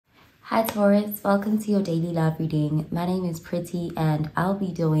Hi Taurus, welcome to your daily love reading. My name is Pretty and I'll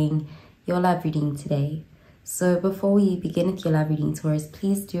be doing your love reading today. So before we begin with your love reading, Taurus,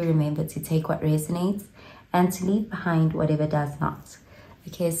 please do remember to take what resonates and to leave behind whatever does not.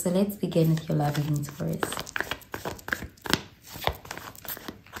 Okay, so let's begin with your love reading, Taurus.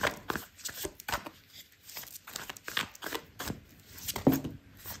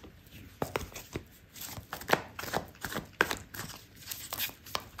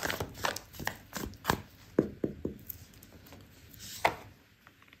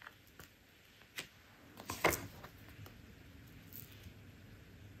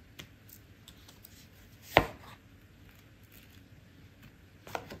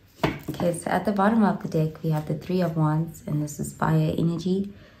 Okay, so at the bottom of the deck, we have the Three of Wands, and this is fire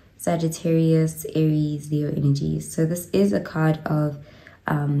energy, Sagittarius, Aries, Leo energy. So this is a card of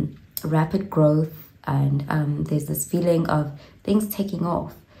rapid growth, and there's this feeling of things taking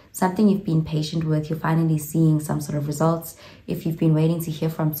off. Something you've been patient with, you're finally seeing some sort of results. If you've been waiting to hear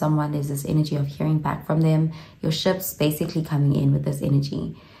from someone, there's this energy of hearing back from them. Your ship's basically coming in with this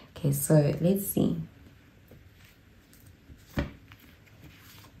energy. Okay, so let's see.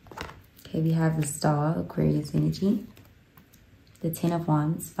 Okay, we have the Star, Aquarius energy, the Ten of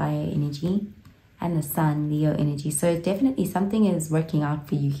Wands, fire energy, and the Sun, Leo energy. So definitely something is working out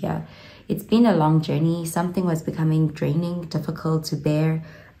for you here. It's been a long journey. Something was becoming draining, difficult to bear.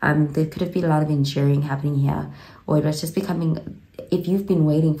 There could have been a lot of enduring happening here, or it was just becoming, if you've been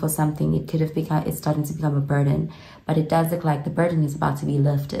waiting for something, it could have become, it's starting to become a burden. But it does look like the burden is about to be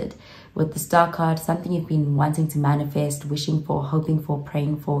lifted. With the Star card, something you've been wanting to manifest, wishing for, hoping for,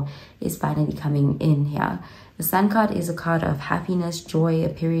 praying for is finally coming in here. The Sun card is a card of happiness, joy, a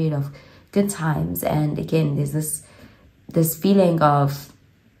period of good times. And again, there's this feeling of,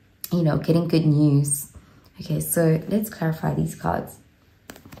 you know, getting good news. Okay, so let's clarify these cards.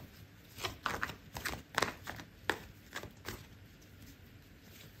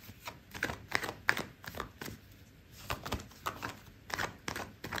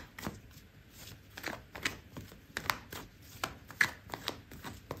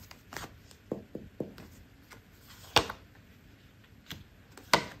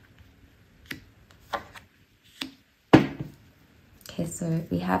 Okay, so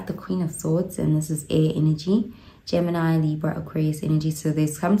we have the Queen of Swords, and this is air energy, Gemini, Libra, Aquarius energy. So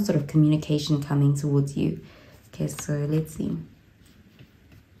there's some sort of communication coming towards you. Okay, so let's see.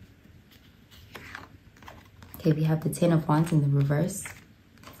 Okay, we have the Ten of Wands in the reverse,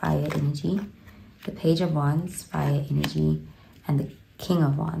 fire energy, the Page of Wands, fire energy, and the King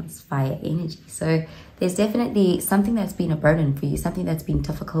of Wands, fire energy. So there's definitely something that's been a burden for you, something that's been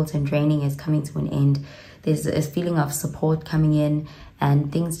difficult and draining is coming to an end. There's a feeling of support coming in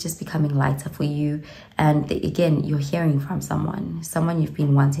and things just becoming lighter for you. And again, you're hearing from someone you've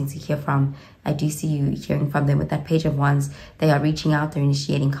been wanting to hear from. I do see you hearing from them with that Page of Wands. They are reaching out, they're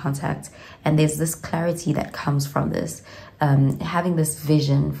initiating contact. And there's this clarity that comes from this, having this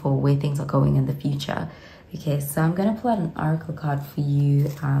vision for where things are going in the future. Okay, so I'm going to pull out an oracle card for you,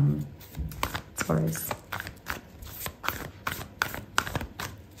 Taurus.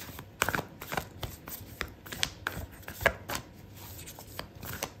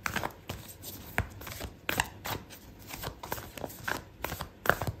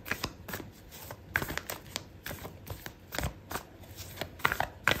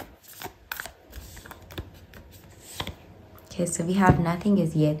 Okay, so we have nothing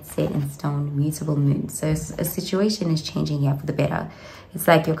is yet set in stone, mutable moon. So a situation is changing here for the better. It's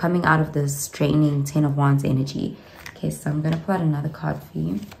like you're coming out of this draining Ten of Wands energy. Okay, so I'm going to pull out another card for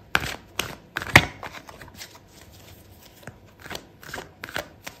you.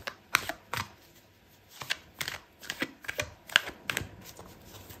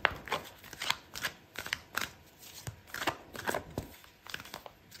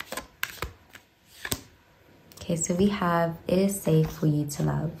 Okay, so we have, it is safe for you to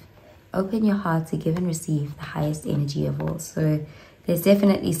love. Open your heart to give and receive the highest energy of all. So there's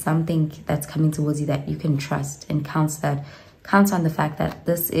definitely something that's coming towards you that you can trust and count on the fact that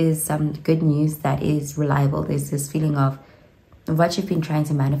this is some good news that is reliable. There's this feeling of what you've been trying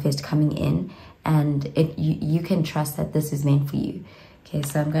to manifest coming in, and you can trust that this is meant for you. Okay,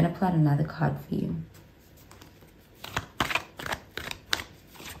 so I'm going to pull out another card for you.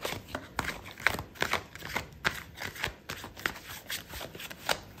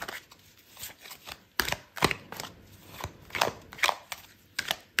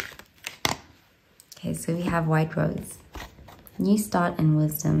 Okay, so we have White Rose. New start and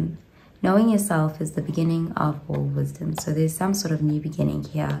wisdom. Knowing yourself is the beginning of all wisdom. So there's some sort of new beginning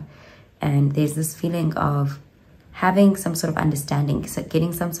here. And there's this feeling of having some sort of understanding, so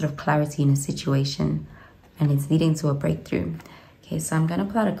getting some sort of clarity in a situation, and it's leading to a breakthrough. Okay, so I'm going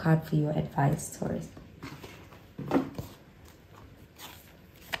to pull out a card for your advice, Taurus.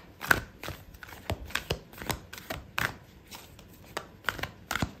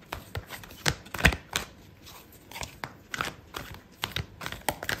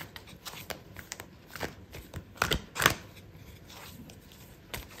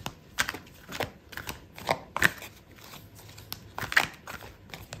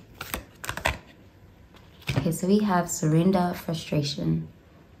 Okay, so we have surrender, frustration.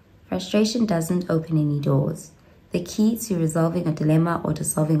 Frustration doesn't open any doors. The key to resolving a dilemma or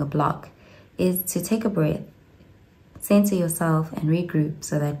dissolving a block is to take a breath, center yourself, and regroup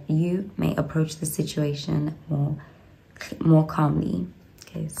so that you may approach the situation more calmly.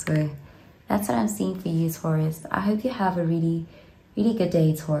 Okay, so that's what I'm seeing for you, Taurus. I hope you have a really, really good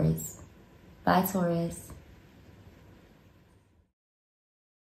day, Taurus. Bye, Taurus.